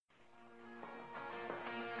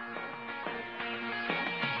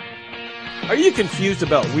Are you confused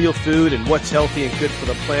about real food and what's healthy and good for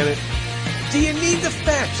the planet? Do you need the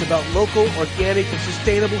facts about local, organic, and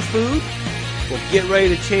sustainable food? Well, get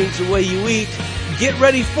ready to change the way you eat. Get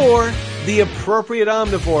ready for The Appropriate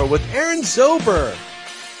Omnivore with Aaron Zober.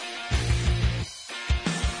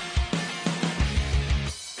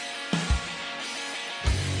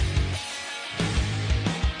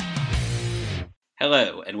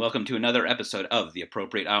 Hello, and welcome to another episode of The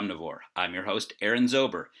Appropriate Omnivore. I'm your host, Aaron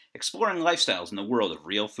Zober, exploring lifestyles in the world of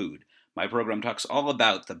real food. My program talks all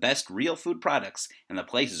about the best real food products and the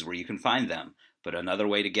places where you can find them. But another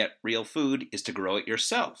way to get real food is to grow it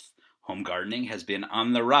yourself. Home gardening has been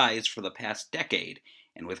on the rise for the past decade,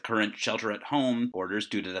 and with current shelter-at-home orders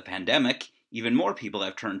due to the pandemic, even more people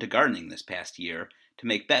have turned to gardening this past year to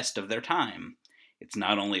make best of their time. It's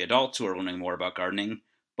not only adults who are learning more about gardening,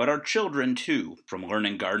 but our children too. From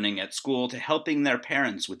learning gardening at school to helping their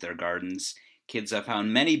parents with their gardens, kids have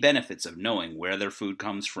found many benefits of knowing where their food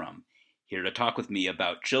comes from. Here to talk with me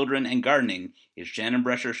about children and gardening is Shannon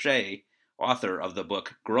Brescher Shea, author of the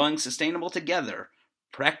book Growing Sustainable Together,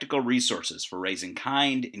 Practical Resources for Raising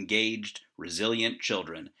Kind, Engaged, Resilient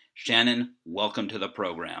Children. Shannon, welcome to the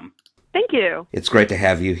program. Thank you. It's great to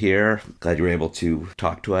have you here. Glad you were able to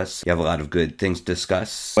talk to us. You have a lot of good things to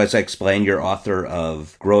discuss. As I explained, you're author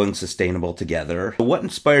of Growing Sustainable Together. What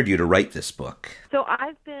inspired you to write this book? So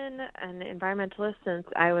I've been an environmentalist since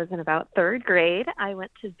I was in about third grade. I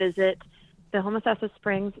went to visit the Homosassa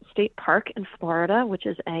Springs State Park in Florida, which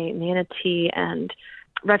is a manatee and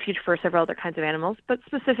refuge for several other kinds of animals, but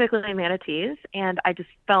specifically manatees, and I just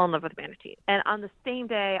fell in love with manatees. And on the same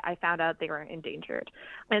day, I found out they were endangered.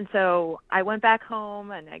 And so I went back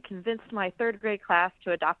home and I convinced my third grade class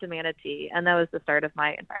to adopt a manatee, and that was the start of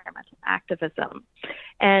my environmental activism.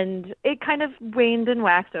 And it kind of waned and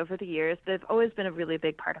waxed over the years. They've always been a really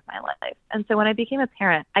big part of my life. And so when I became a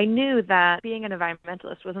parent, I knew that being an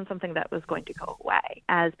environmentalist wasn't something that was going to go away.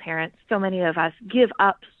 As parents, so many of us give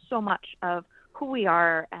up so much of who we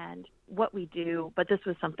are and what we do, but this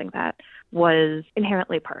was something that was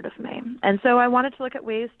inherently part of me. And so I wanted to look at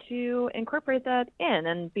ways to incorporate that in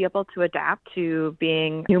and be able to adapt to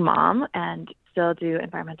being a new mom and still do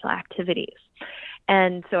environmental activities.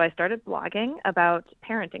 And so I started blogging about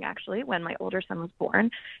parenting, actually, when my older son was born.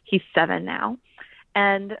 He's 7 now.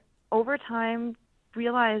 And over time,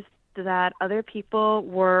 realized that other people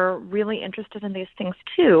were really interested in these things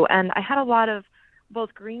too. And I had a lot of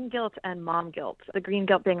both green guilt and mom guilt. The green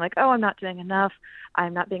guilt being like, oh, I'm not doing enough,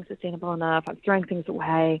 I'm not being sustainable enough, I'm throwing things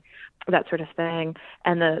away, that sort of thing.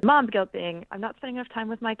 And the mom guilt being, I'm not spending enough time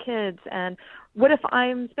with my kids, and what if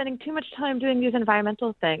I'm spending too much time doing these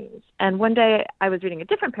environmental things? And one day I was reading a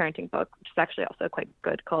different parenting book, which is actually also quite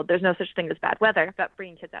good, called There's No Such Thing as Bad Weather, about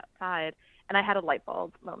bringing kids outside. And I had a light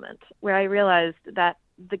bulb moment where I realized that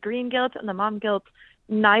the green guilt and the mom guilt,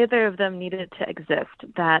 neither of them needed to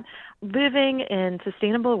exist, that living in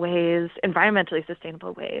sustainable ways, environmentally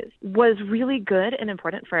sustainable ways, was really good and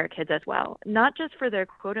important for our kids as well, not just for their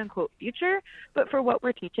quote-unquote future, but for what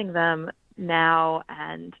we're teaching them now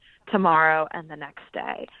and tomorrow and the next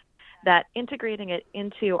day. That integrating it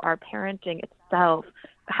into our parenting itself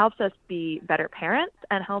helps us be better parents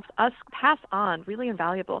and helps us pass on really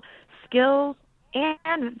invaluable skills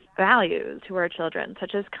and values to our children,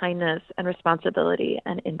 such as kindness and responsibility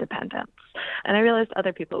and independence. And I realized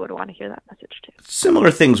other people would want to hear that message too.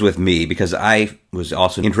 Similar things with me, because I was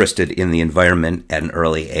also interested in the environment at an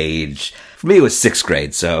early age. For me, it was 6th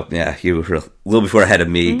grade, so yeah, you were a little before ahead of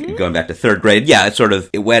me, going back to 3rd grade. Yeah,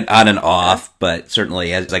 it went on and off, but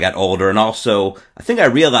certainly as I got older, and also I think I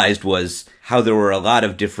realized was how there were a lot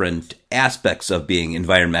of different aspects of being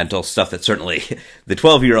environmental, stuff that certainly the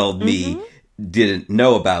 12-year-old me didn't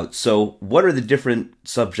know about. So what are the different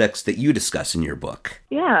subjects that you discuss in your book?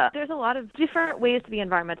 Yeah, there's a lot of different ways to be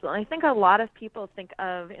environmental. And I think a lot of people think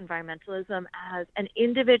of environmentalism as an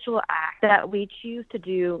individual act that we choose to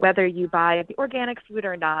do, whether you buy the organic food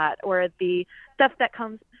or not, or the stuff that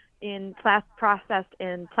comes in processed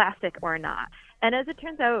in plastic or not. And as it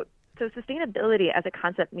turns out, so sustainability as a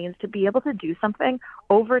concept means to be able to do something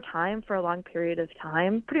over time for a long period of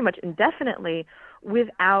time, pretty much indefinitely,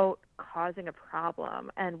 without causing a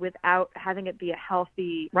problem and without having it be a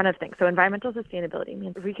healthy run of things. So environmental sustainability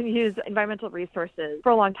means we can use environmental resources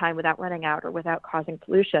for a long time without running out or without causing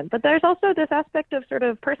pollution. But there's also this aspect of sort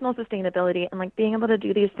of personal sustainability and like being able to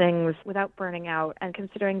do these things without burning out and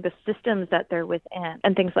considering the systems that they're within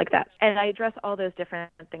and things like that. And I address all those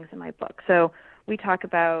different things in my book. So We talk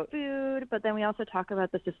about food, but then we also talk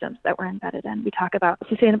about the systems that we're embedded in. We talk about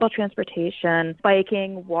sustainable transportation,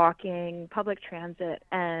 biking, walking, public transit,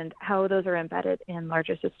 and how those are embedded in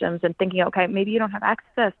larger systems, and thinking, okay, maybe you don't have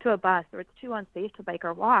access to a bus, or it's too unsafe to bike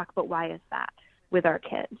or walk, but why is that with our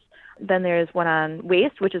kids? Then there's one on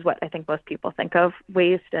waste, which is what I think most people think of,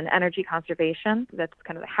 waste and energy conservation. That's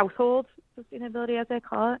kind of the household sustainability, as I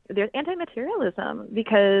call it. There's anti-materialism,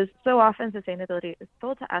 because so often sustainability is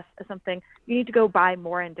sold to us as something you need to go buy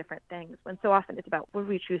more and different things, when so often it's about what do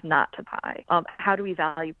we choose not to buy? How do we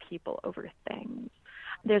value people over things?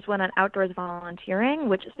 There's one on outdoors volunteering,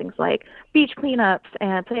 which is things like beach cleanups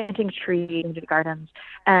and planting trees in gardens.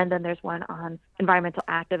 And then there's one on environmental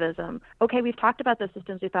activism. Okay, we've talked about the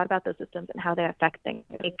systems, we've thought about the systems and how they affect things.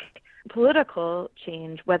 Make political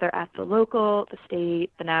change, whether at the local, the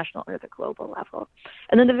state, the national, or the global level.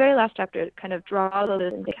 And then the very last chapter kind of draws all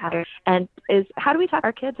this together and is how do we talk to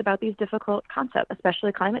our kids about these difficult concepts,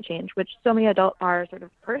 especially climate change, which so many adults are sort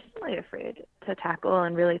of personally afraid to tackle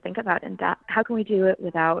and really think about in depth. How can we do it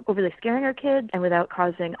without overly scaring our kids and without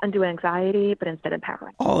causing undue anxiety, but instead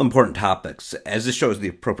empowering? All important topics. As this show is the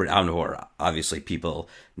Appropriate Omnivore, obviously people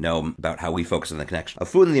know about how we focus on the connection of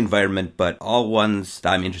food and the environment, but all ones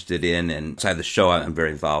that I'm interested in, and inside the show I'm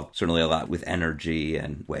very involved, certainly a lot with energy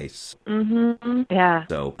and waste. Mm-hmm. Yeah.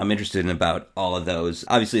 So I'm interested in about all of those.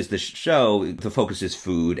 Obviously, it's the show, the focus is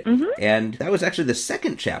food, and that was actually the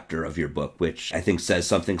second chapter of your book, which I think says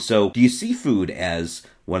something. So do you see food as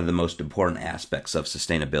one of the most important aspects of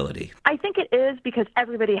sustainability? I think it is, because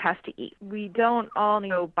everybody has to eat. We don't all need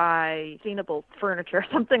to go buy sustainable furniture or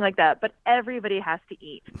something like that, but everybody has to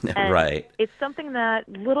eat. And right. It's something that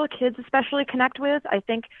little kids especially connect with. I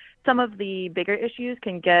think some of the bigger issues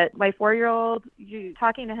can get my 4-year-old, you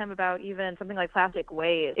talking to him about even something like plastic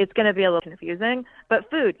waste, it's going to be a little confusing. But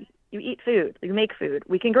food, you eat food, you make food,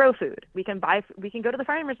 we can grow food, we can go to the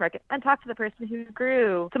farmer's market and talk to the person who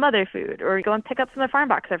grew some other food, or go and pick up some of the farm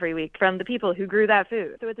box every week from the people who grew that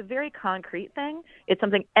food. So it's a very concrete thing. It's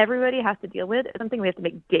something everybody has to deal with. It's something we have to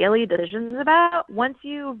make daily decisions about. Once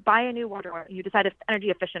you buy a new water, you decide if it's energy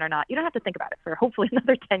efficient or not, you don't have to think about it for hopefully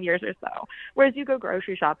another 10 years or so. Whereas you go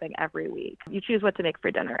grocery shopping every week. You choose what to make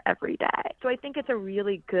for dinner every day. So I think it's a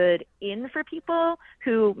really good in for people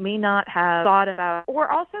who may not have thought about, or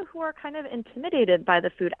also who are kind of intimidated by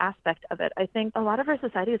the food aspect of it. I think a lot of our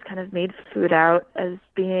society has kind of made food out as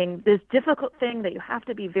being this difficult thing that you have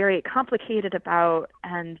to be very complicated about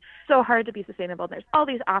and so hard to be sustainable. There's all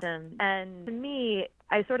these options. And to me,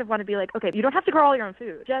 I sort of want to be like, okay, you don't have to grow all your own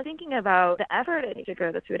food. Just thinking about the effort it takes to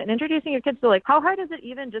grow this food and introducing your kids to like, how hard is it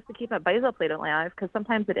even just to keep a basil plate alive? Because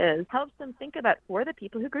sometimes it is. Helps them think about who are the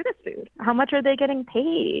people who grew this food? How much are they getting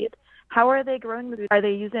paid? How are they growing the food? Are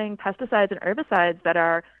they using pesticides and herbicides that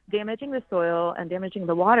are damaging the soil and damaging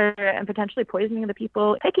the water and potentially poisoning the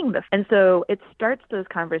people picking the food? And so it starts those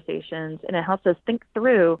conversations and it helps us think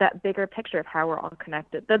through that bigger picture of how we're all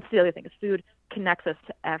connected. That's the other thing, is food connects us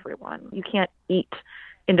to everyone. You can't eat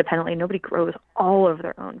independently. Nobody grows all of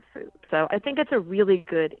their own food. So I think it's a really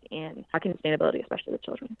good in talking sustainability, especially with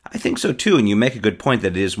children. I think so too. And you make a good point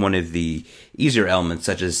that it is one of the easier elements,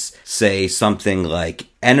 such as, say, something like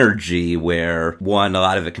energy, where one, a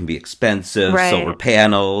lot of it can be expensive, right. Solar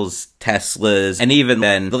panels, Teslas, and even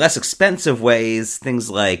then the less expensive ways, things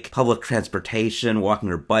like public transportation, walking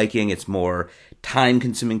or biking, it's more time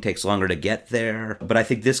consuming, takes longer to get there. But I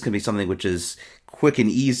think this can be something which is quick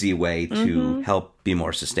and easy way to help be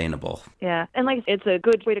more sustainable. Yeah. And like, it's a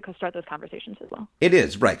good way to start those conversations as well. It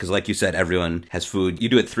is, right. Because like you said, everyone has food. You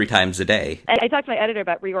do it 3 times a day. I talked to my editor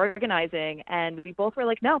about reorganizing, and we both were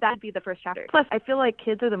like, no, that'd be the first chapter. Plus, I feel like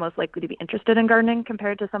kids are the most likely to be interested in gardening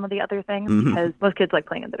compared to some of the other things, because most kids like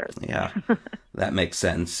playing in the dirt. Yeah, that makes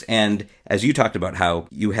sense. And as you talked about how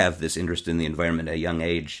you have this interest in the environment at a young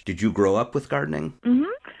age, did you grow up with gardening?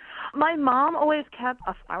 My mom always kept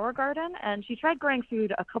a flower garden, and she tried growing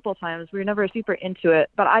food a couple times. We were never super into it,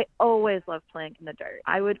 but I always loved playing in the dirt.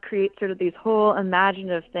 I would create sort of these whole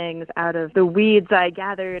imaginative things out of the weeds I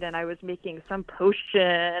gathered, and I was making some potion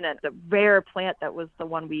and the rare plant that was the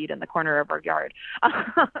one weed in the corner of our yard,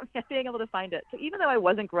 being able to find it. So even though I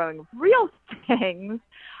wasn't growing real things,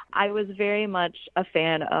 I was very much a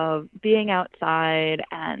fan of being outside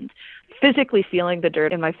and physically feeling the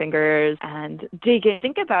dirt in my fingers and digging,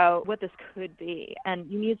 think about what this could be.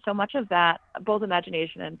 And you need so much of that, both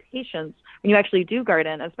imagination and patience, when you actually do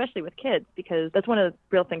garden, especially with kids, because that's one of the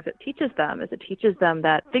real things it teaches them, is it teaches them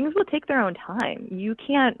that things will take their own time. You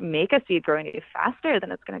can't make a seed grow any faster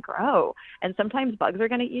than it's going to grow. And sometimes bugs are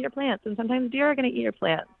going to eat your plants, and sometimes deer are going to eat your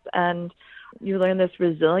plants. And You learn this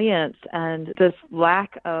resilience and this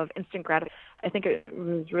lack of instant gratification. I think it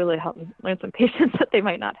was really helping learn some patience that they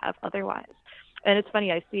might not have otherwise. And it's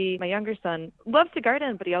funny, I see my younger son loves to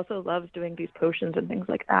garden, but he also loves doing these potions and things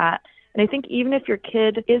like that. And I think even if your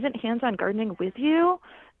kid isn't hands-on gardening with you,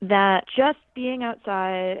 that just being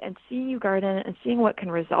outside and seeing you garden and seeing what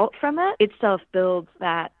can result from it itself builds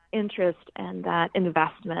that interest and that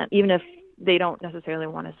investment, even if they don't necessarily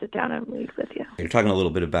want to sit down and read with you. You're talking a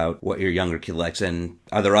little bit about what your younger kid likes, and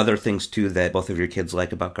are there other things too that both of your kids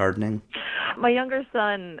like about gardening? My younger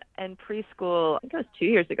son in preschool, I think it was 2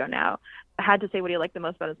 years ago now, had to say what he liked the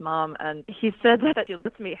most about his mom, and he said that he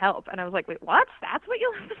lets me help. And I was like, wait, what? That's what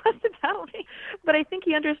you like the most about me? But I think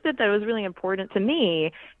he understood that it was really important to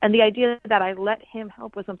me, and the idea that I let him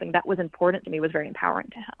help with something that was important to me was very empowering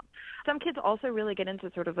to him. Some kids also really get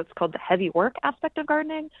into sort of what's called the heavy work aspect of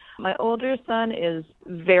gardening. My older son is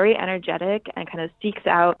very energetic and kind of seeks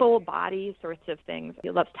out full body sorts of things. He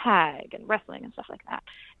loves tag and wrestling and stuff like that.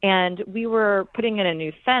 And we were putting in a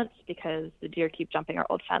new fence because the deer keep jumping our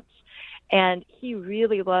old fence. And he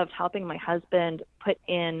really loved helping my husband put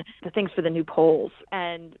in the things for the new poles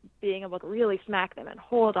and being able to really smack them and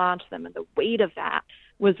hold on to them. And the weight of that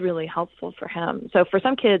was really helpful for him. So for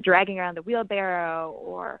some kids, dragging around the wheelbarrow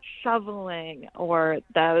or shoveling or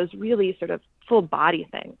those really sort of full body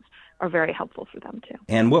things are very helpful for them too.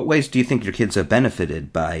 And what ways do you think your kids have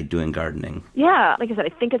benefited by doing gardening? Yeah, like I said,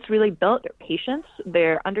 I think it's really built their patience,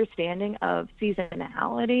 their understanding of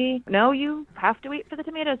seasonality. No, you have to wait for the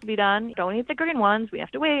tomatoes to be done. Don't eat the green ones. We have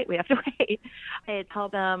to wait. It's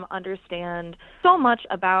helped them understand so much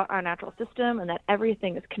about our natural system and that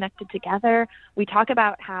everything is connected together. We talk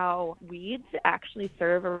about how weeds actually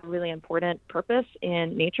serve a really important purpose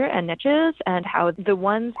in nature and niches, and how the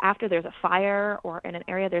ones after there's a fire or in an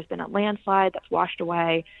area there's been a landslide that's washed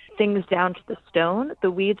away things down to the stone, the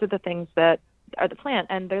weeds are the things that are the plant,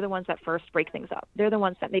 and they're the ones that first break things up. They're the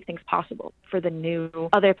ones that make things possible for the new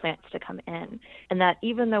other plants to come in. And that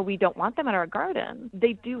even though we don't want them in our garden,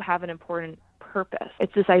 they do have an important purpose.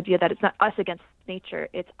 It's this idea that it's not us against nature,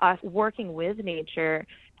 it's us working with nature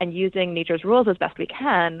and using nature's rules as best we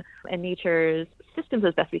can and nature's systems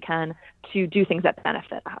as best we can to do things that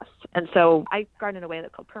benefit us. And so I garden in a way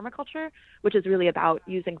that's called permaculture, which is really about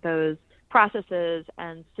using those processes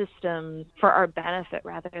and systems for our benefit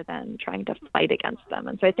rather than trying to fight against them.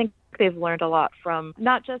 And so I think they've learned a lot from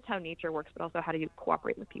not just how nature works, but also how do you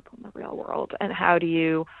cooperate with people in the real world, and how do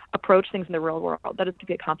you approach things in the real world. That is to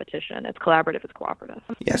be a competition. It's collaborative, it's cooperative.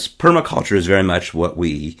 Yes, permaculture is very much what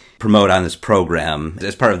we promote on this program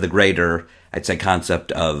as part of the greater, I'd say,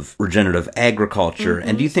 concept of regenerative agriculture. Mm-hmm.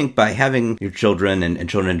 And do you think by having your children and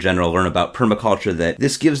children in general learn about permaculture that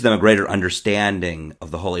this gives them a greater understanding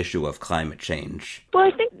of the whole issue of climate change? Well,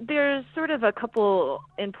 I think there's sort of a couple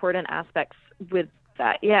important aspects with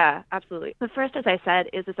that. Yeah, absolutely. The first, as I said,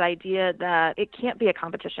 is this idea that it can't be a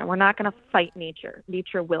competition. We're not going to fight nature.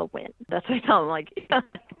 Nature will win. That's what I tell them. Like,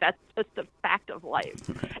 that's just a fact of life.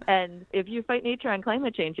 And if you fight nature on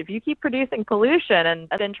climate change, if you keep producing pollution and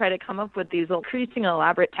then try to come up with these increasing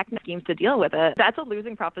elaborate technical schemes to deal with it, that's a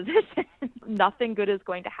losing proposition. Nothing good is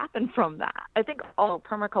going to happen from that. I think all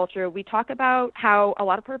permaculture, we talk about how a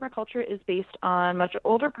lot of permaculture is based on much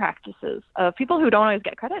older practices of people who don't always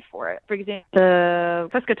get credit for it. For example, the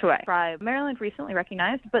Piscataway tribe, Maryland recently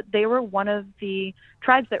recognized, but they were one of the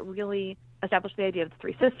tribes that really established the idea of the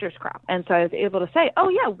Three Sisters crop. And so I was able to say, oh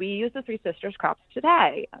yeah, we use the Three Sisters crops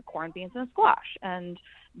today, corn, beans, and squash. And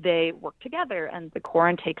they work together, and the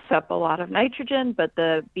corn takes up a lot of nitrogen, but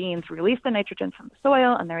the beans release the nitrogen from the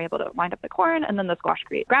soil, and they're able to wind up the corn, and then the squash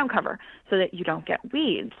create ground cover so that you don't get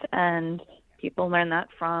weeds. And people learn that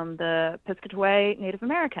from the Piscataway Native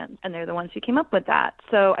Americans, and they're the ones who came up with that.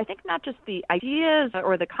 So I think not just the ideas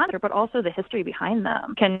or the concept, but also the history behind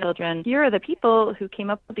them. Can children, here are the people who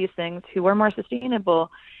came up with these things who are more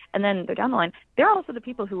sustainable, and then they're down the line, they're also the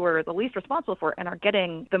people who are the least responsible for it and are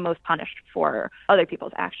getting the most punished for other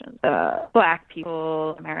people's actions. Black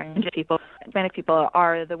people, American people, Hispanic people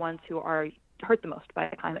are the ones who are hurt the most by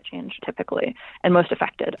climate change typically and most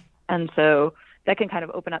affected. And so that can kind of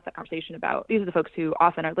open up that conversation about these are the folks who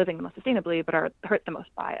often are living the most sustainably but are hurt the most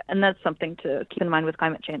by it. And that's something to keep in mind with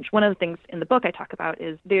climate change. One of the things in the book I talk about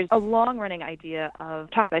is there's a long-running idea of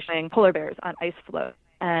showing polar bears on ice floe.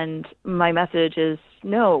 And my message is,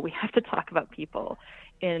 no, we have to talk about people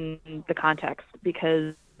in the context,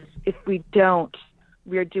 because if we don't,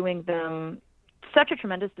 we're doing them such a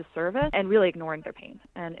tremendous disservice and really ignoring their pain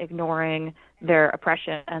and ignoring their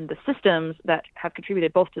oppression and the systems that have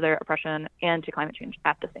contributed both to their oppression and to climate change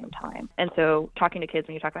at the same time. And so talking to kids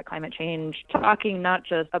when you talk about climate change, talking not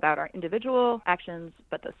just about our individual actions,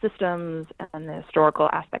 but the systems and the historical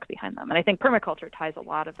aspects behind them. And I think permaculture ties a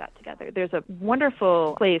lot of that together. There's a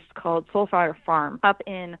wonderful place called Soulfire Farm up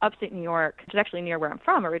in upstate New York, which is actually near where I'm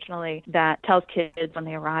from originally, that tells kids when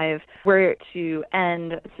they arrive where to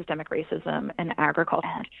end systemic racism in agriculture.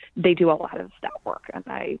 And they do a lot of that work, and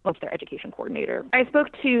I love their education coordinator. I spoke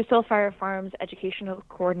to Soulfire Farm's educational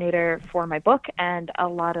coordinator for my book, and a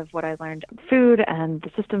lot of what I learned on food and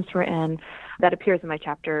the systems we're in that appears in my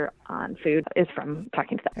chapter on food is from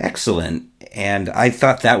talking to them. Excellent. And I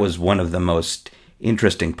thought that was one of the most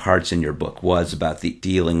interesting parts in your book, was about the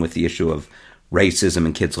dealing with the issue of racism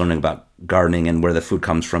and kids learning about gardening and where the food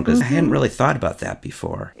comes from, because I hadn't really thought about that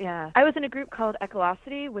before. Yeah. I was in a group called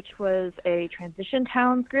Ecolocity, which was a transition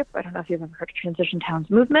towns group. I don't know if you've ever heard of transition towns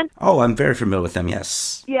movement. Oh, I'm very familiar with them,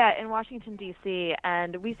 yes. Yeah, in Washington, D.C.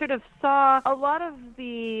 And we sort of saw a lot of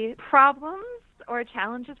the problems or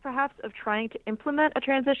challenges, perhaps, of trying to implement a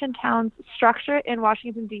transition towns structure in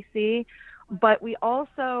Washington, D.C., but we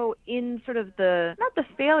also, in sort of not the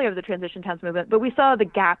failure of the transition towns movement, but we saw the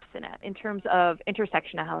gaps in it in terms of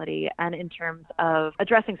intersectionality and in terms of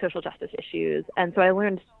addressing social justice issues. And so I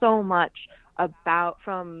learned so much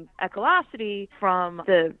from Ecolocity, from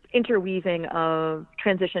the interweaving of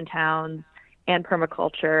transition towns and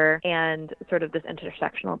permaculture and sort of this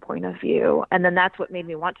intersectional point of view. And then that's what made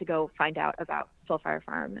me want to go find out about Soulfire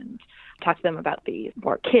Farm and talk to them about the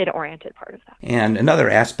more kid-oriented part of that. And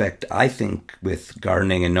another aspect, I think, with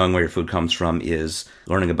gardening and knowing where your food comes from is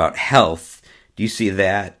learning about health. Do you see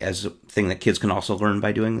that as a thing that kids can also learn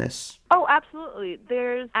by doing this? Oh, absolutely.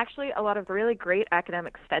 There's actually a lot of really great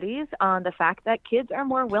academic studies on the fact that kids are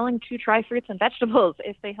more willing to try fruits and vegetables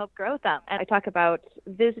if they help grow them. And I talk about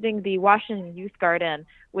visiting the Washington Youth Garden,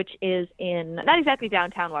 which is in, not exactly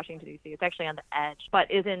downtown Washington, D.C., it's actually on the edge,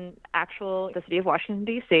 but is in the city of Washington,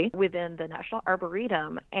 D.C., within the National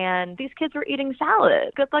Arboretum. And these kids were eating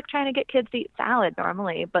salad. Good luck trying to get kids to eat salad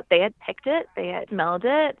normally, but they had picked it, they had smelled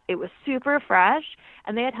it, it was super fresh,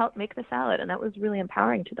 and they had helped make the salad, and that was really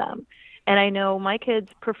empowering to them. And I know my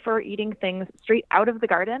kids prefer eating things straight out of the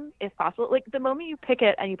garden, if possible. Like, the moment you pick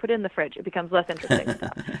it and you put it in the fridge, it becomes less interesting to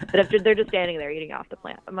them. But if they're just standing there eating off the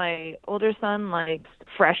plant. My older son likes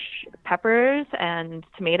fresh peppers and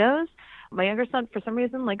tomatoes. My younger son, for some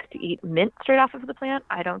reason, likes to eat mint straight off of the plant.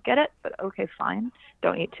 I don't get it, but okay, fine.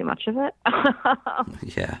 Don't eat too much of it.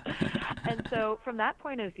 Yeah. And so from that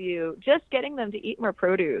point of view, just getting them to eat more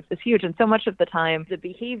produce is huge. And so much of the time, the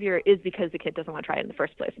behavior is because the kid doesn't want to try it in the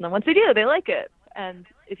first place. And then once they do, they like it. And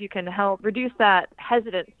if you can help reduce that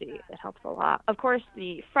hesitancy, it helps a lot. Of course,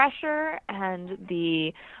 the fresher and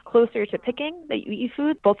the closer to picking that you eat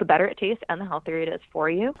food, both the better it tastes and the healthier it is for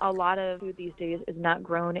you. A lot of food these days is not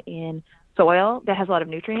grown in soil that has a lot of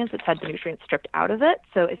nutrients. It's had the nutrients stripped out of it.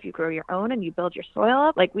 So if you grow your own and you build your soil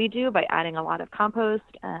up like we do by adding a lot of compost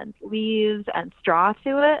and leaves and straw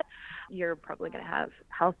to it, you're probably going to have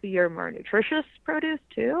healthier, more nutritious produce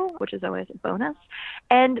too, which is always a bonus.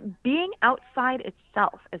 And being outside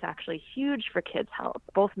itself is actually huge for kids' health,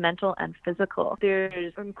 both mental and physical.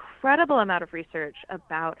 There's an incredible amount of research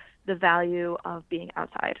about the value of being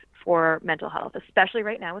outside for mental health, especially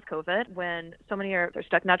right now with COVID, when so many are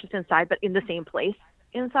stuck not just inside, but in the same place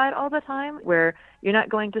inside all the time, where you're not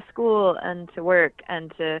going to school and to work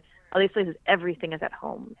and to all these places, everything is at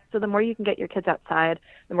home. So the more you can get your kids outside,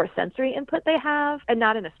 the more sensory input they have, and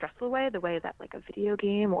not in a stressful way, the way that like a video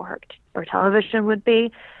game or television would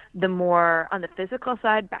be, the more on the physical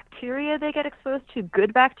side, bacteria they get exposed to,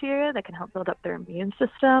 good bacteria that can help build up their immune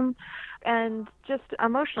system. And just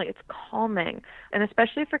emotionally, it's calming. And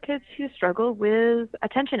especially for kids who struggle with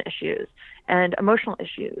attention issues and emotional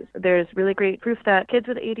issues. There's really great proof that kids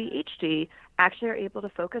with ADHD actually are able to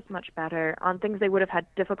focus much better on things they would have had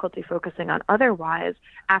difficulty focusing on otherwise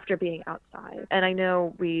after being outside. And I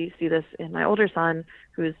know we see this in my older son,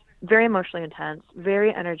 who's very emotionally intense,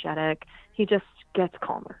 very energetic. He just gets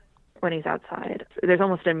calmer when he's outside. There's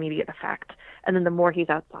almost an immediate effect. And then the more he's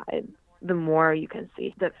outside, the more you can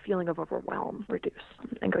see the feeling of overwhelm reduce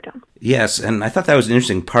and go down. Yes, and I thought that was an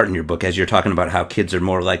interesting part in your book, as you're talking about how kids are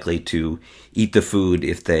more likely to eat the food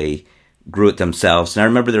if they grew it themselves. And I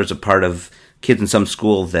remember there was a part of kids in some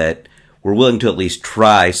school that were willing to at least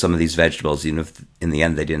try some of these vegetables, even if in the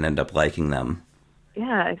end they didn't end up liking them.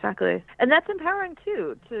 Yeah, exactly. And that's empowering,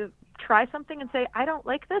 too, to try something and say, I don't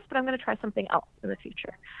like this, but I'm going to try something else in the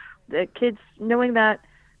future. The kids knowing that,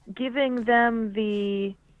 giving them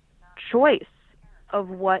the choice of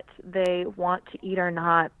what they want to eat or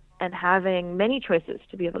not, and having many choices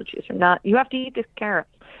to be able to choose from. Not, you have to eat this carrot.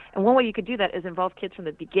 And one way you could do that is involve kids from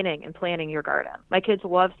the beginning in planning your garden. My kids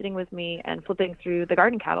love sitting with me and flipping through the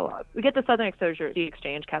garden catalog. We get the Southern Exposure, the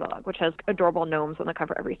Exchange catalog, which has adorable gnomes on the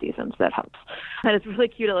cover every season, so that helps. And it's really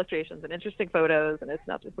cute illustrations and interesting photos, and it's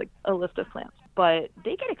not just like a list of plants. But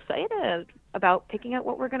they get excited about picking out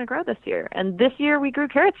what we're going to grow this year. And this year we grew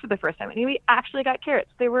carrots for the first time. I mean, we actually got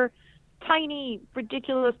carrots. They were tiny,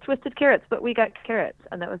 ridiculous, twisted carrots, but we got carrots,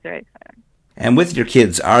 and that was very exciting. And with your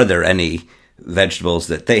kids, are there any vegetables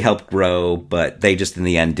that they helped grow, but they just in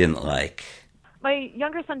the end didn't like? My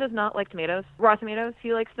younger son does not like tomatoes, raw tomatoes.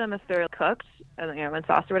 He likes them if they're cooked, in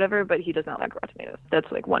sauce or whatever, but he does not like raw tomatoes.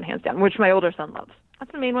 That's like one hands down, which my older son loves.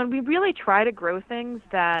 That's the main one. We really try to grow things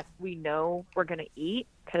that we know we're going to eat,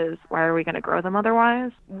 because why are we going to grow them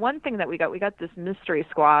otherwise? One thing that we got this mystery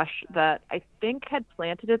squash that I think had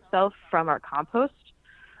planted itself from our compost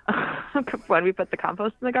when we put the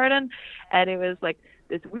compost in the garden, and it was like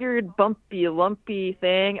this weird bumpy, lumpy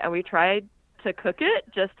thing, and we tried to cook it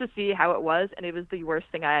just to see how it was, and it was the worst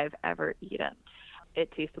thing I've ever eaten.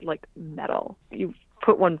 It tasted like metal. You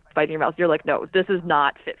put one bite in your mouth, you're like, no, this is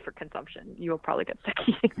not fit for consumption. You will probably get sick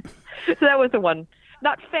eating. So that was the one.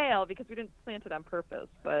 Not fail, because we didn't plant it on purpose,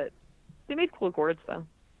 but they made cool gourds, though.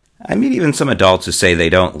 I meet even some adults who say they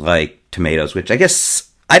don't like tomatoes, which I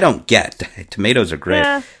guess I don't get. Tomatoes are great.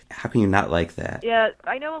 Yeah. How can you not like that? Yeah,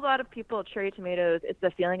 I know a lot of people, cherry tomatoes, it's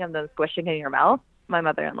the feeling of them squishing in your mouth. My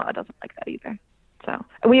mother-in-law doesn't like that either. So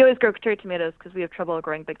we always grow cherry tomatoes because we have trouble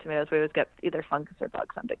growing big tomatoes. We always get either fungus or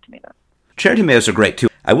bugs on big tomatoes. Cherry tomatoes are great, too.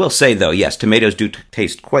 I will say, though, yes, tomatoes do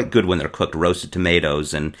taste quite good when they're cooked, roasted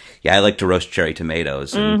tomatoes. And, yeah, I like to roast cherry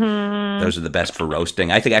tomatoes. And those are the best for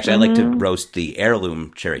roasting. I think, actually, I like to roast the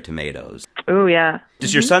heirloom cherry tomatoes. Oh, yeah.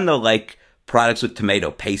 Does your son, though, like products with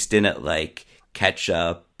tomato paste in it, like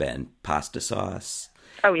ketchup and pasta sauce?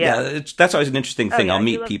 Oh, yeah. Yeah, that's always an interesting thing. Yeah. I'll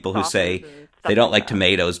meet people who say they don't like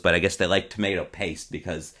tomatoes, but I guess they like tomato paste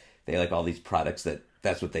because they like all these products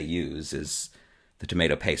that's what they use is the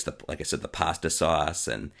tomato paste, like I said, the pasta sauce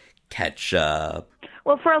and ketchup.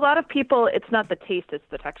 Well, for a lot of people, it's not the taste, it's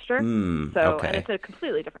the texture. Okay. And it's a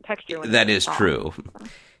completely different texture. That is true.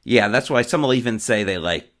 Yeah, that's why some will even say they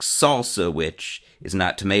like salsa, which is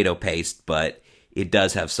not tomato paste, but it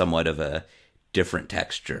does have somewhat of a different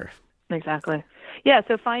texture. Exactly. Yeah,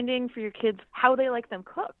 so finding for your kids how they like them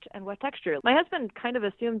cooked and what texture. My husband kind of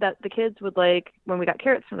assumed that the kids would like, when we got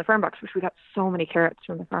carrots from the farm box, which we got so many carrots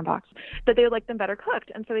from the farm box, that they would like them better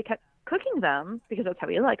cooked. And so he kept cooking them because that's how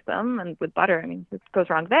he liked them. And with butter, I mean, it goes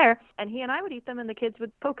wrong there. And he and I would eat them and the kids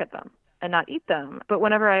would poke at them and not eat them. But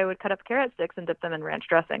whenever I would cut up carrot sticks and dip them in ranch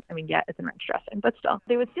dressing, I mean, yeah, it's in ranch dressing, but still,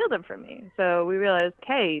 they would steal them from me. So we realized,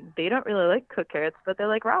 hey, they don't really like cooked carrots, but they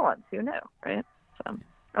like raw ones. Who knew, right? So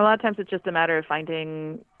a lot of times it's just a matter of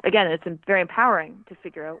finding, again, it's very empowering to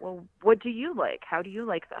figure out, well, what do you like? How do you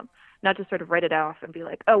like them? Not just sort of write it off and be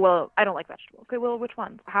like, oh, well, I don't like vegetables. Okay, well, which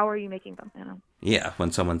ones? How are you making them? You know? Yeah,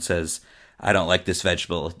 when someone says, I don't like this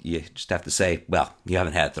vegetable, you just have to say, well, you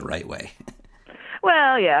haven't had it the right way.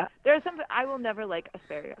 Well, yeah. There's some, I will never like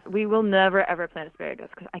asparagus. We will never, ever plant asparagus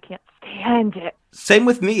because I can't stand it. Same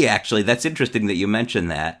with me, actually. That's interesting that you mentioned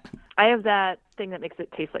that. I have that thing that makes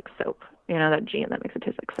it taste like soap. You know, that gene that makes it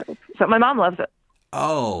taste like soap. So my mom loves it.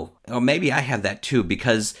 Oh, maybe I have that too,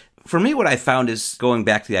 because for me what I found is going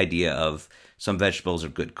back to the idea of some vegetables are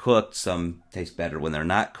good cooked, some taste better when they're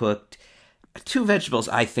not cooked. Two vegetables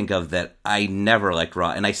I think of that I never liked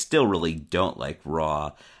raw, and I still really don't like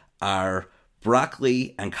raw, are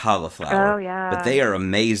broccoli and cauliflower. Oh, yeah. But they are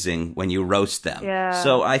amazing when you roast them. Yeah.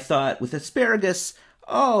 So I thought with asparagus,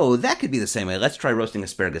 oh, that could be the same way. Let's try roasting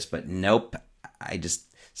asparagus. But nope, I just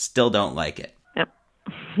still don't like it. Yep.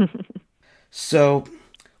 So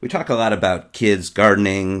we talk a lot about kids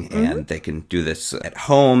gardening, and they can do this at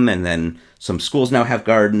home, and then some schools now have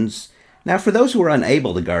gardens. Now, for those who are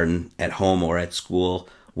unable to garden at home or at school,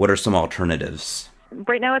 what are some alternatives?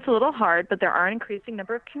 Right now it's a little hard, but there are an increasing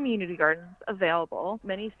number of community gardens available.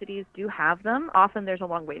 Many cities do have them. Often there's a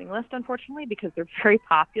long waiting list, unfortunately, because they're very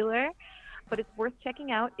popular. But it's worth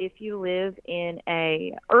checking out if you live in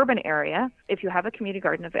a urban area, if you have a community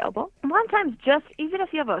garden available. A lot of times, just even if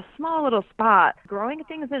you have a small little spot, growing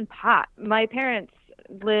things in pots. My parents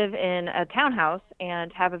live in a townhouse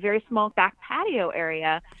and have a very small back patio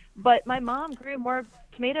area, but my mom grew more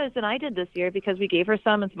tomatoes than I did this year because we gave her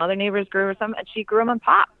some and some other neighbors grew her some, and she grew them in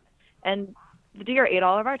pots. And the deer ate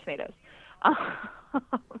all of our tomatoes.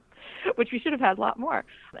 Which we should have had a lot more.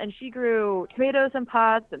 And she grew tomatoes in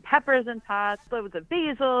pots and peppers in pots, loads of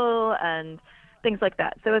basil and things like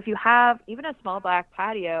that. So if you have even a small back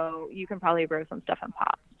patio, you can probably grow some stuff in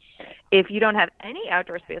pots. If you don't have any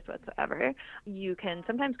outdoor space whatsoever, you can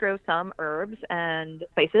sometimes grow some herbs and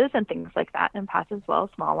spices and things like that in pots as well,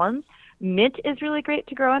 small ones. Mint is really great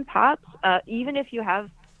to grow in pots, even if you have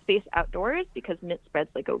space outdoors, because mint spreads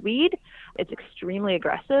like a weed. It's extremely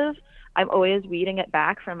aggressive. I'm always weeding it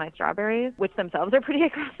back from my strawberries, which themselves are pretty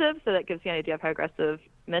aggressive, so that gives you an idea of how aggressive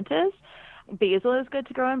mint is. Basil is good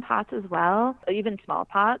to grow in pots as well, even small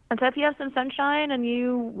pots. And so if you have some sunshine and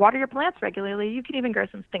you water your plants regularly, you can even grow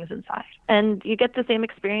some things inside. And you get the same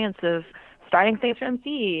experience of starting things from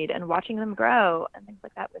seed and watching them grow and things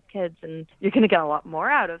like that with kids. And you're going to get a lot more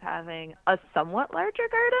out of having a somewhat larger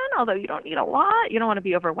garden, although you don't need a lot. You don't want to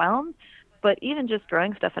be overwhelmed. But even just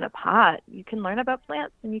growing stuff in a pot, you can learn about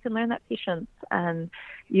plants and you can learn that patience. And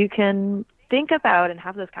you can think about and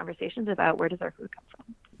have those conversations about where does our food come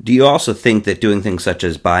from. Do you also think that doing things such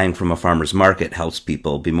as buying from a farmer's market helps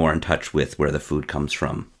people be more in touch with where the food comes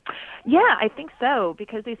from? Yeah, I think so,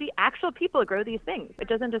 because they see actual people grow these things. It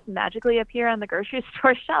doesn't just magically appear on the grocery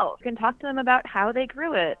store shelf. You can talk to them about how they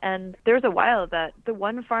grew it. And there was a while that the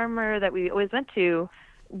one farmer that we always went to,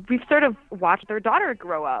 we've sort of watched their daughter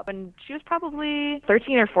grow up. And she was probably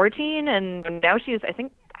 13 or 14, and now she's,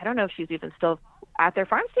 I don't know if she's even still at their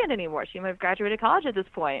farm stand anymore. She might have graduated college at this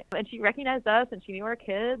point. And she recognized us and she knew our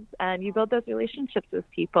kids, and you build those relationships with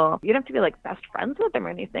people. You don't have to be like best friends with them or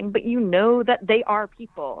anything, but you know that they are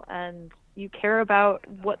people and you care about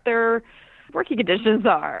what their working conditions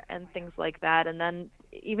are and things like that. And then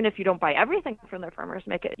even if you don't buy everything from their farmers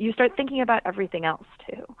market, you start thinking about everything else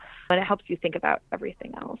too. And it helps you think about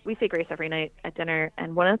everything else. We say grace every night at dinner,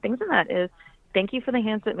 and one of the things in that is, thank you for the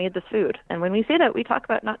hands that made this food. And when we say that, we talk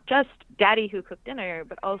about not just daddy who cooked dinner,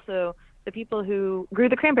 but also the people who grew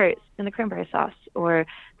the cranberries in the cranberry sauce, or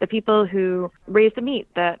the people who raised the meat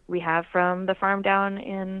that we have from the farm down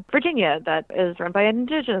in Virginia that is run by an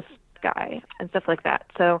indigenous guy and stuff like that.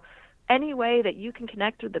 So any way that you can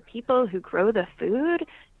connect with the people who grow the food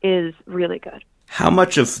is really good. How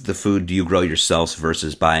much of the food do you grow yourselves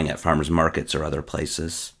versus buying at farmers markets or other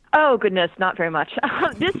places? Oh, goodness, not very much.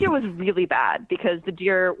 This year was really bad because the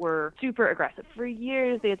deer were super aggressive. For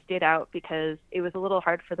years, they had stayed out because it was a little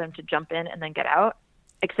hard for them to jump in and then get out,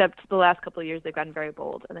 except the last couple of years, they've gotten very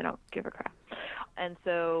bold and they don't give a crap. And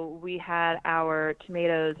so we had our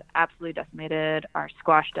tomatoes absolutely decimated, our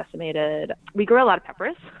squash decimated. We grew a lot of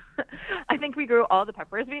peppers. I think we grew all the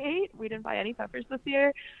peppers we ate. We didn't buy any peppers this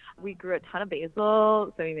year. We grew a ton of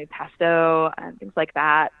basil, so we made pesto and things like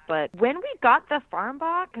that. But when we got the farm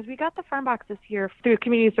box, because we got the farm box this year through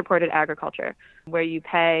community-supported agriculture, where you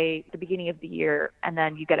pay the beginning of the year and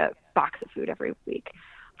then you get a box of food every week.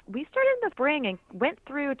 We started in the spring and went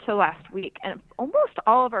through to last week, and almost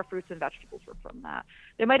all of our fruits and vegetables were from that.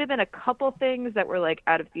 There might have been a couple things that were like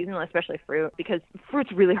out of season, especially fruit, because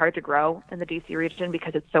fruit's really hard to grow in the DC region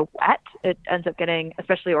because it's so wet. It ends up getting,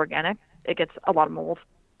 especially organic, it gets a lot of mold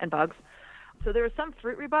and bugs. So there was some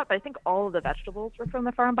fruit we bought, but I think all of the vegetables were from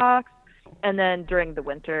the farm box. And then during the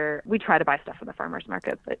winter, we try to buy stuff from the farmer's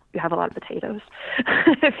market, but you have a lot of potatoes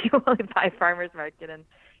if you only buy farmer's market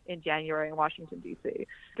in January in Washington, D.C.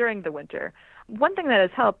 during the winter. One thing that has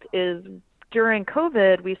helped is during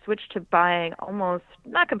COVID, we switched to buying almost,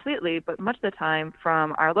 not completely, but much of the time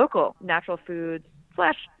from our local natural foods /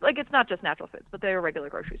 it's not just natural foods, but they're a regular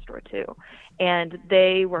grocery store too. And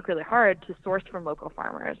they work really hard to source from local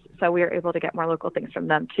farmers. So we are able to get more local things from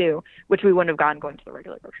them too, which we wouldn't have gotten going to the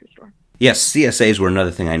regular grocery store. Yes, CSAs were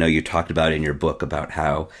another thing I know you talked about in your book, about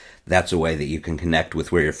how that's a way that you can connect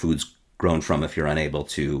with where your food's grown from if you're unable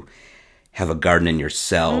to have a garden in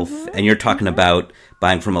yourself. Mm-hmm. And you're talking about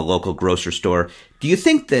buying from a local grocery store. Do you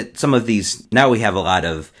think that some of these, now we have a lot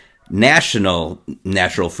of national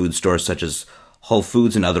natural food stores such as Whole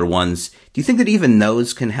Foods and other ones, do you think that even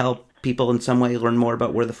those can help people in some way learn more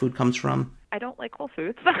about where the food comes from? I don't like Whole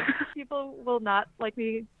Foods. People will not like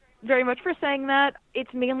me very much for saying that.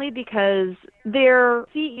 It's mainly because their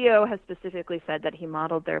CEO has specifically said that he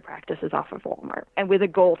modeled their practices off of Walmart, and with a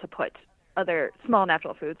goal to put other small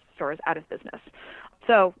natural food stores out of business.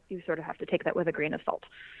 So you sort of have to take that with a grain of salt.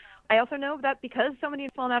 I also know that because so many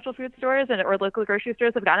small natural food stores or local grocery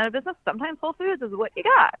stores have gone out of business, sometimes Whole Foods is what you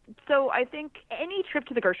got. So I think any trip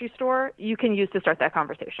to the grocery store you can use to start that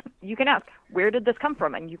conversation. You can ask, where did this come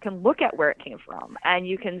from? And you can look at where it came from. And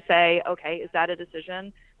you can say, okay, is that a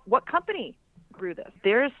decision? What company grew this?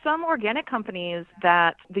 There's some organic companies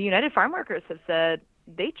that the United Farm Workers have said,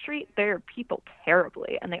 they treat their people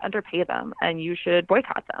terribly and they underpay them, and you should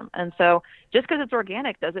boycott them. And so just because it's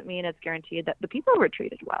organic doesn't mean it's guaranteed that the people were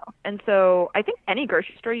treated well. And so I think any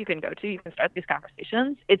grocery store you can go to, you can start these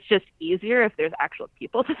conversations. It's just easier if there's actual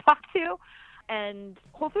people to talk to. And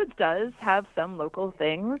Whole Foods does have some local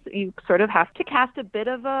things. You sort of have to cast a bit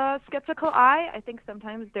of a skeptical eye. I think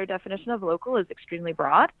sometimes their definition of local is extremely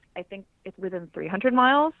broad. I think it's within 300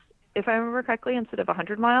 miles, if I remember correctly, instead of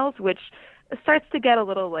 100 miles, which starts to get a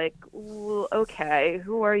little like, okay,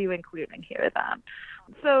 who are you including here then?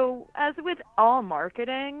 So as with all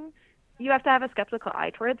marketing, you have to have a skeptical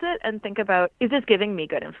eye towards it and think about, is this giving me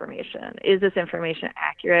good information? Is this information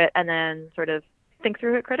accurate? And then sort of think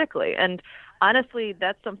through it critically. And honestly,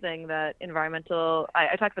 that's something that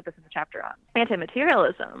I talked about this in the chapter on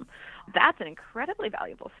anti-materialism. That's an incredibly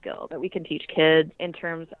valuable skill that we can teach kids in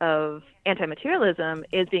terms of anti-materialism,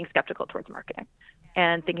 is being skeptical towards marketing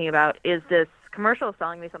and thinking about, is this commercial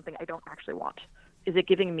selling me something I don't actually want? Is it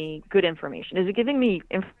giving me good information? Is it giving me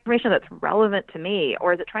information that's relevant to me?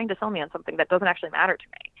 Or is it trying to sell me on something that doesn't actually matter to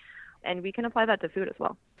me? And we can apply that to food as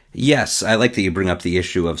well. Yes, I like that you bring up the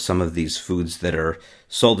issue of some of these foods that are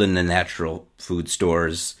sold in the natural food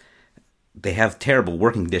stores. They have terrible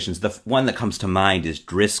working conditions. The one that comes to mind is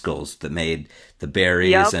Driscoll's that made the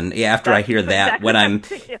berries. Yep. And after I hear that,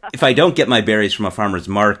 exactly if I don't get my berries from a farmer's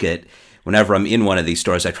market, whenever I'm in one of these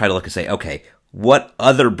stores, I try to look and say, okay, what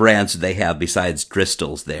other brands do they have besides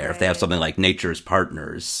Driscoll's there? Right. If they have something like Nature's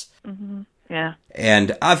Partners. Mm-hmm. Yeah.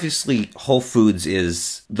 And obviously Whole Foods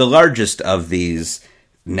is the largest of these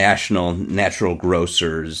national natural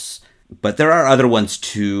grocers, but there are other ones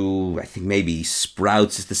too. I think maybe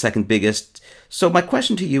Sprouts is the second biggest. So my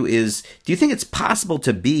question to you is, do you think it's possible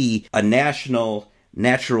to be a national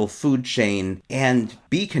natural food chain and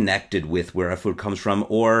be connected with where our food comes from?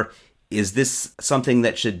 Or is this something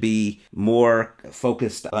that should be more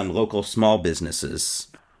focused on local small businesses?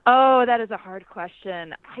 Oh, that is a hard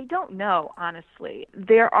question. I don't know, honestly.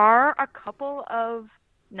 There are a couple of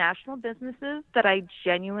national businesses that I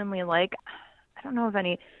genuinely like. I don't know of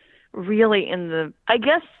any really I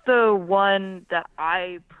guess the one that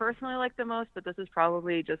I personally like the most, but this is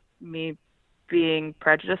probably just me being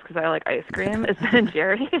prejudiced because I like ice cream, is Ben &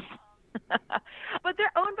 Jerry's. But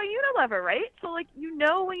they're owned by Unilever, right? So,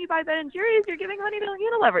 when you buy Ben & Jerry's, you're giving money to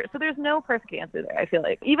Unilever. So there's no perfect answer there, I feel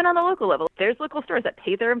like. Even on the local level, there's local stores that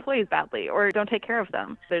pay their employees badly or don't take care of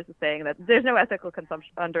them. There's a saying that there's no ethical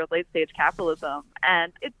consumption under late-stage capitalism.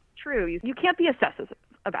 And it's true. You can't be obsessive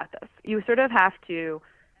about this. You sort of have to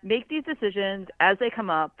make these decisions as they come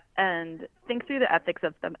up and think through the ethics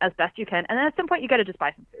of them as best you can. And then at some point, you got to just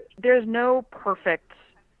buy some food. There's no perfect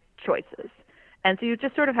choices. And so you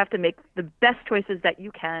just sort of have to make the best choices that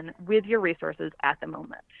you can with your resources at the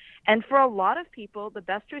moment. And for a lot of people, the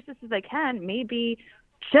best choices they can may be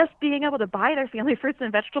just being able to buy their family fruits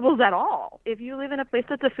and vegetables at all. If you live in a place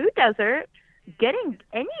that's a food desert, getting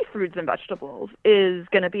any fruits and vegetables is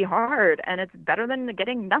going to be hard, and it's better than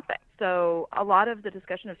getting nothing. So a lot of the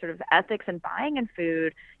discussion of sort of ethics and buying in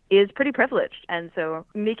food is pretty privileged. And so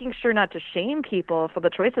making sure not to shame people for the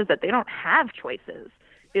choices that they don't have choices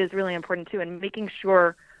is really important too, and making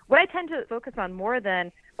sure what I tend to focus on more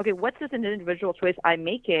than, okay, what's this individual choice I'm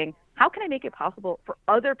making? How can I make it possible for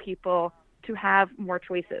other people to have more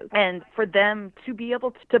choices and for them to be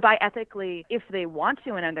able to buy ethically if they want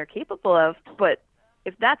to and they're capable of, but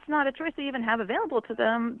if that's not a choice they even have available to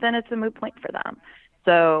them, then it's a moot point for them.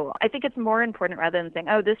 So I think it's more important rather than saying,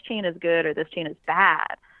 oh, this chain is good or this chain is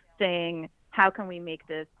bad, saying, how can we make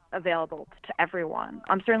this available to everyone?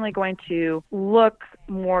 I'm certainly going to look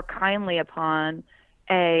more kindly upon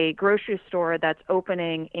a grocery store that's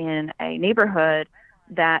opening in a neighborhood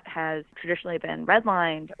that has traditionally been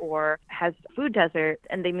redlined or has a food desert,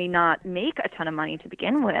 and they may not make a ton of money to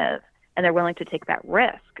begin with, and they're willing to take that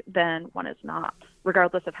risk, then one is not,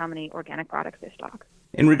 regardless of how many organic products they stock.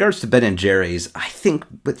 In regards to Ben & Jerry's, I think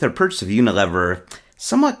with their purchase of Unilever,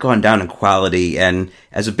 somewhat gone down in quality, and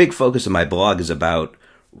as a big focus of my blog is about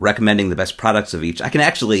recommending the best products of each, I can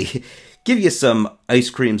actually give you some ice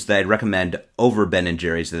creams that I'd recommend over Ben &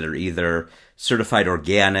 Jerry's that are either certified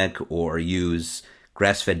organic or use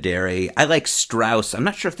grass-fed dairy. I like Strauss. I'm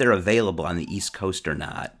not sure if they're available on the East Coast or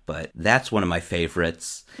not, but that's one of my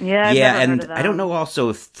favorites. Yeah, and I don't know also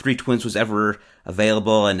if Three Twins was ever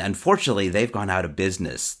available, and unfortunately, they've gone out of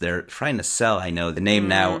business. They're trying to sell, I know, the name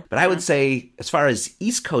now. But I would say, as far as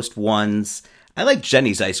East Coast ones, I like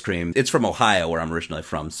Jenny's ice cream. It's from Ohio, where I'm originally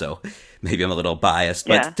from, so maybe I'm a little biased.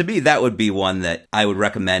 But to me, that would be one that I would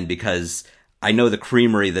recommend because I know the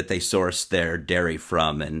creamery that they source their dairy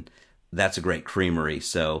from, and that's a great creamery.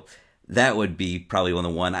 So that would be probably one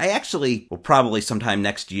of the one. I actually will probably sometime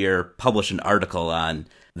next year publish an article on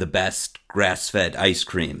the best grass-fed ice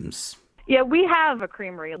creams. Yeah, we have a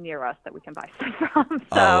creamery near us that we can buy stuff from. So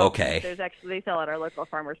Oh, okay. They sell at our local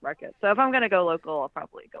farmers market. So if I'm going to go local, I'll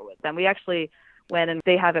probably go with them. We actually went and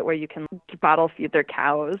they have it where you can bottle feed their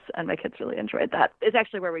cows, and my kids really enjoyed that. It's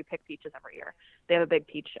actually where we pick peaches every year. They have a big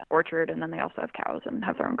peach orchard, and then they also have cows and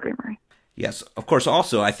have their own creamery. Yes, of course.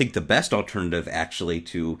 Also, I think the best alternative actually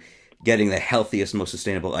to getting the healthiest, most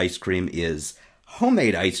sustainable ice cream is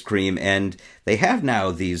homemade ice cream, and they have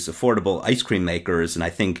now these affordable ice cream makers, and I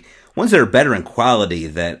think ones that are better in quality,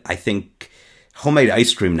 that I think homemade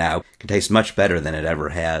ice cream now can taste much better than it ever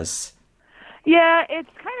has. Yeah, it's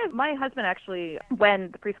kind of, my husband actually,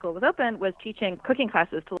 when the preschool was open, was teaching cooking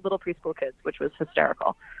classes to little preschool kids, which was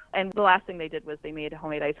hysterical. And the last thing they did was they made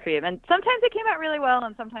homemade ice cream. And sometimes it came out really well,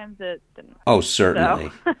 and sometimes it didn't. Oh,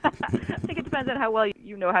 certainly. So, I think it depends on how well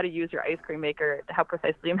you know how to use your ice cream maker, how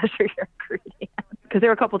precisely you measure your ingredients. Because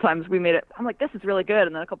there were a couple times we made it, I'm like, this is really good.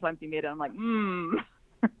 And then a couple times you made it, I'm like,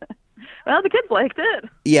 Well, the kids liked it.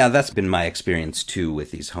 Yeah, that's been my experience, too,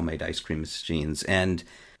 with these homemade ice cream machines. And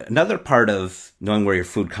another part of knowing where your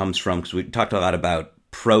food comes from, because we talked a lot about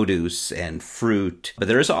produce and fruit, but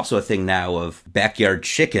there is also a thing now of backyard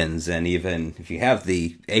chickens, and even if you have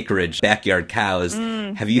the acreage, backyard cows.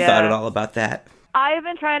 Have you thought at all about that? I've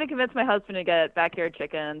been trying to convince my husband to get backyard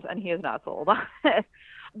chickens, and he is not sold on it.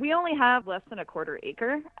 We only have less than a quarter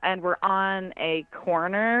acre, and we're on a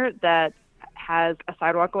corner that has a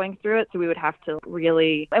sidewalk going through it, so we would have to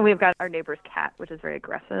really, and we've got our neighbor's cat, which is very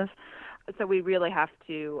aggressive, so we really have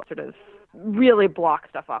to sort of really block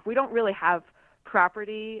stuff off. We don't really have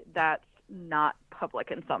property that's not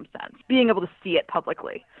public in some sense, being able to see it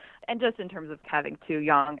publicly. And just in terms of having two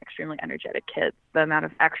young, extremely energetic kids, the amount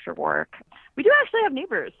of extra work. We do actually have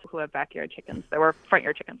neighbors who have backyard chickens. They were front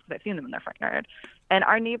yard chickens because I've seen them in their front yard. And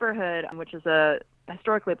our neighborhood, which is a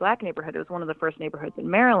historically black neighborhood, it was one of the first neighborhoods in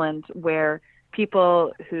Maryland where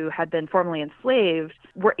people who had been formerly enslaved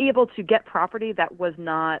were able to get property that was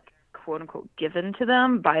not, quote unquote, given to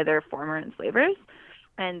them by their former enslavers,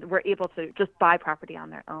 and were able to just buy property on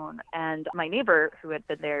their own. And my neighbor, who had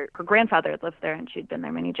been there, her grandfather had lived there and she'd been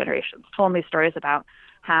there many generations, told me stories about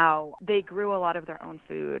how they grew a lot of their own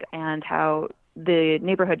food and how the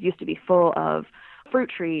neighborhood used to be full of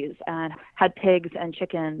fruit trees and had pigs and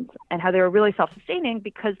chickens, and how they were really self-sustaining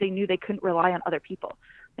because they knew they couldn't rely on other people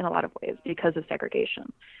in a lot of ways because of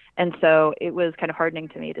segregation. And so it was kind of heartening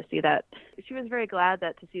to me to see that. She was very glad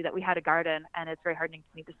to see that we had a garden, and it's very heartening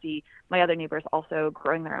to me to see my other neighbors also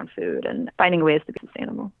growing their own food and finding ways to be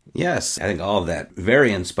sustainable. Yes, I think all of that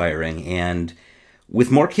very inspiring. And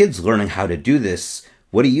with more kids learning how to do this,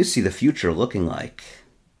 what do you see the future looking like?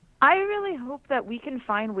 I really hope that we can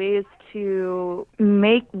find ways to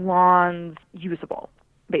make lawns usable,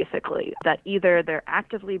 basically, that either they're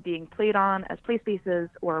actively being played on as play spaces,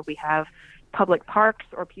 or we have public parks,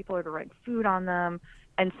 or people are growing food on them,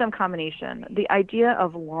 and some combination. The idea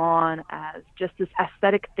of lawn as just this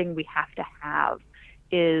aesthetic thing we have to have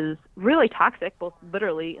is really toxic, both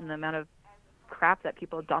literally in the amount of crap that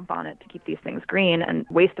people dump on it to keep these things green and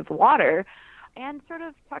waste of water, and sort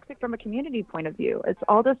of toxic from a community point of view. It's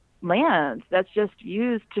all this land that's just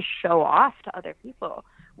used to show off to other people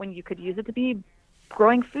when you could use it to be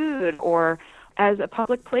growing food or as a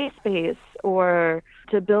public play space or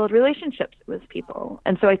to build relationships with people.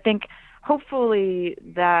 And so I think hopefully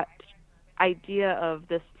that idea of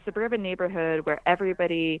this suburban neighborhood where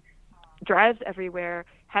everybody drives everywhere,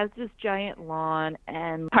 has this giant lawn,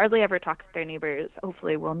 and hardly ever talks to their neighbors,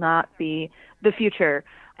 hopefully will not be the future.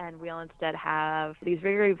 And we'll instead have these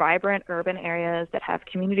very, very vibrant urban areas that have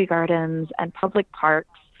community gardens and public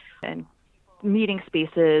parks and meeting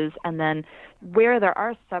spaces, and then where there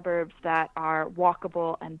are suburbs that are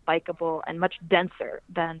walkable and bikeable and much denser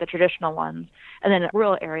than the traditional ones, and then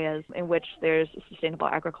rural areas in which there's sustainable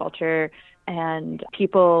agriculture and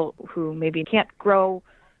people who maybe can't grow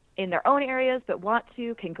in their own areas but want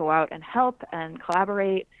to can go out and help and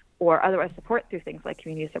collaborate or otherwise support through things like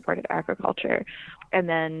community-supported agriculture. And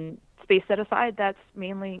then space set aside that's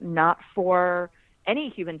mainly not for any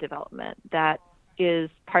human development, that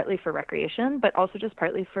is partly for recreation, but also just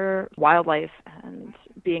partly for wildlife and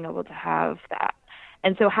being able to have that.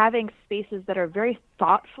 And so having spaces that are very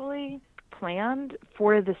thoughtfully planned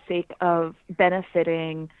for the sake of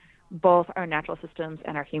benefiting both our natural systems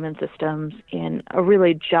and our human systems in a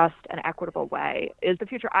really just and equitable way is the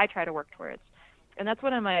future I try to work towards. And that's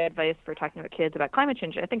one of my advice for talking about kids about climate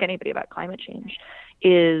change. I think anybody about climate change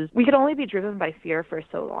is we could only be driven by fear for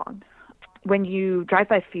so long. When you drive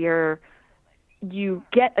by fear, you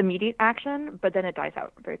get immediate action, but then it dies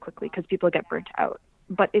out very quickly because people get burnt out.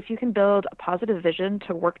 But if you can build a positive vision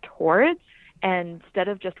to work towards, and instead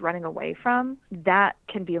of just running away from, that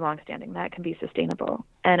can be longstanding, that can be sustainable.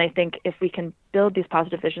 And I think if we can build these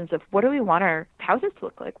positive visions of what do we want our houses to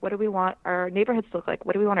look like? What do we want our neighborhoods to look like?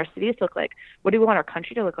 What do we want our cities to look like? What do we want our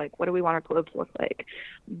country to look like? What do we want our globe to look like?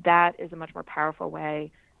 That is a much more powerful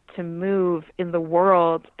way to move in the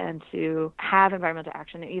world and to have environmental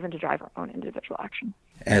action and even to drive our own individual action.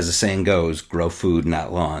 As the saying goes, grow food,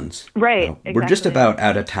 not lawns. Right. Exactly. We're just about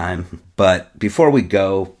out of time, but before we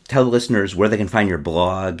go, tell the listeners where they can find your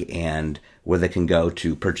blog and where they can go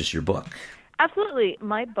to purchase your book. Absolutely.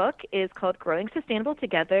 My book is called Growing Sustainable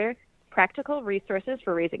Together, Practical Resources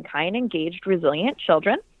for Raising Kind, Engaged, Resilient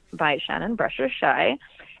Children by Shannon Brescher Shea.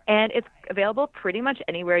 And it's available pretty much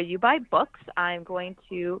anywhere you buy books. I'm going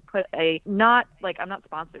to put I'm not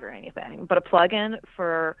sponsored or anything, but a plug-in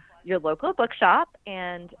for your local bookshop.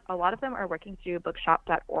 And a lot of them are working through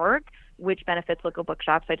bookshop.org, which benefits local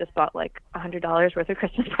bookshops. I just bought like $100 worth of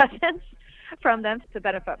Christmas presents from them to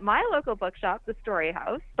benefit my local bookshop, the Story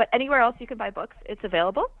House. But anywhere else you can buy books, it's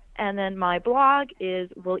available. And then my blog is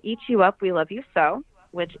We'll Eat You Up, We Love You So,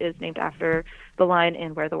 which is named after the line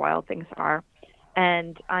in Where the Wild Things Are.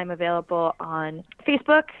 And I'm available on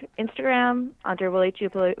Facebook, Instagram, under We'll Eat You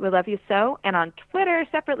Up, We Love You So, and on Twitter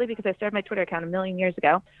separately because I started my Twitter account a million years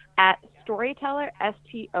ago at Storyteller,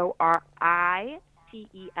 Storitteller.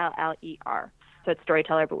 So it's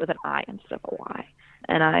Storyteller, but with an I instead of a Y.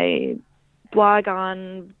 And I blog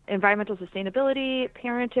on environmental sustainability,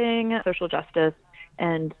 parenting, social justice,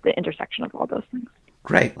 and the intersection of all those things.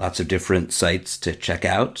 Great. Lots of different sites to check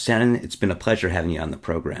out. Shannon, it's been a pleasure having you on the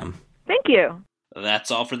program. Thank you.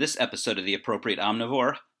 That's all for this episode of The Appropriate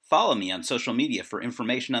Omnivore. Follow me on social media for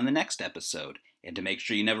information on the next episode. And to make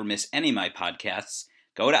sure you never miss any of my podcasts,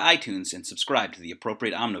 go to iTunes and subscribe to The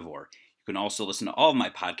Appropriate Omnivore. You can also listen to all of my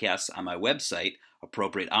podcasts on my website,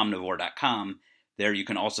 appropriateomnivore.com. There you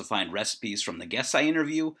can also find recipes from the guests I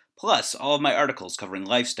interview, plus all of my articles covering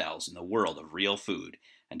lifestyles in the world of real food.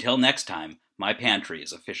 Until next time, my pantry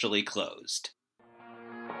is officially closed.